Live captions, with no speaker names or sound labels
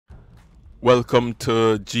Welcome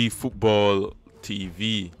to G Football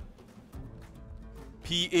TV.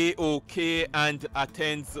 PAOK and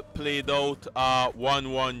Athens played out a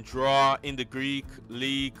 1-1 draw in the Greek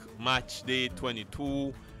League match day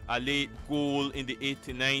 22. A late goal in the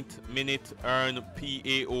 89th minute earned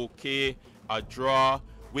PAOK a draw.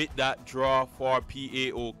 With that draw for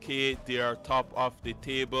PAOK, they are top of the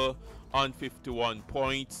table on 51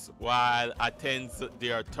 points, while Athens, they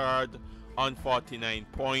are third on 49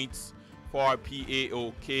 points. For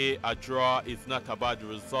PAOK, a draw is not a bad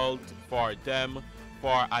result for them.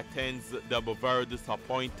 For Athens, they were very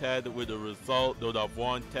disappointed with the result. They would have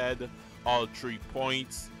wanted all 3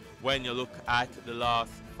 points. When you look at the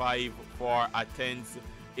last 5 for Athens,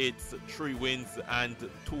 it's 3 wins and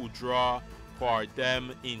 2 draw for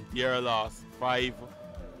them in their last 5.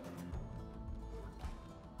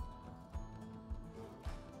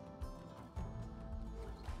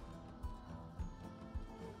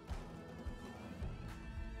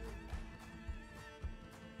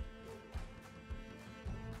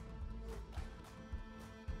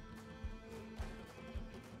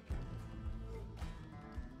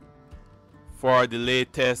 For the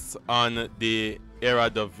latest on the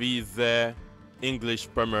Eredivisie, English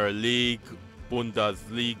Premier League,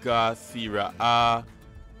 Bundesliga, Serie A,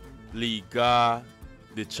 Liga,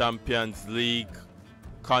 the Champions League,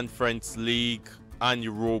 Conference League, and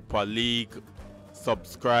Europa League,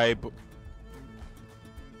 subscribe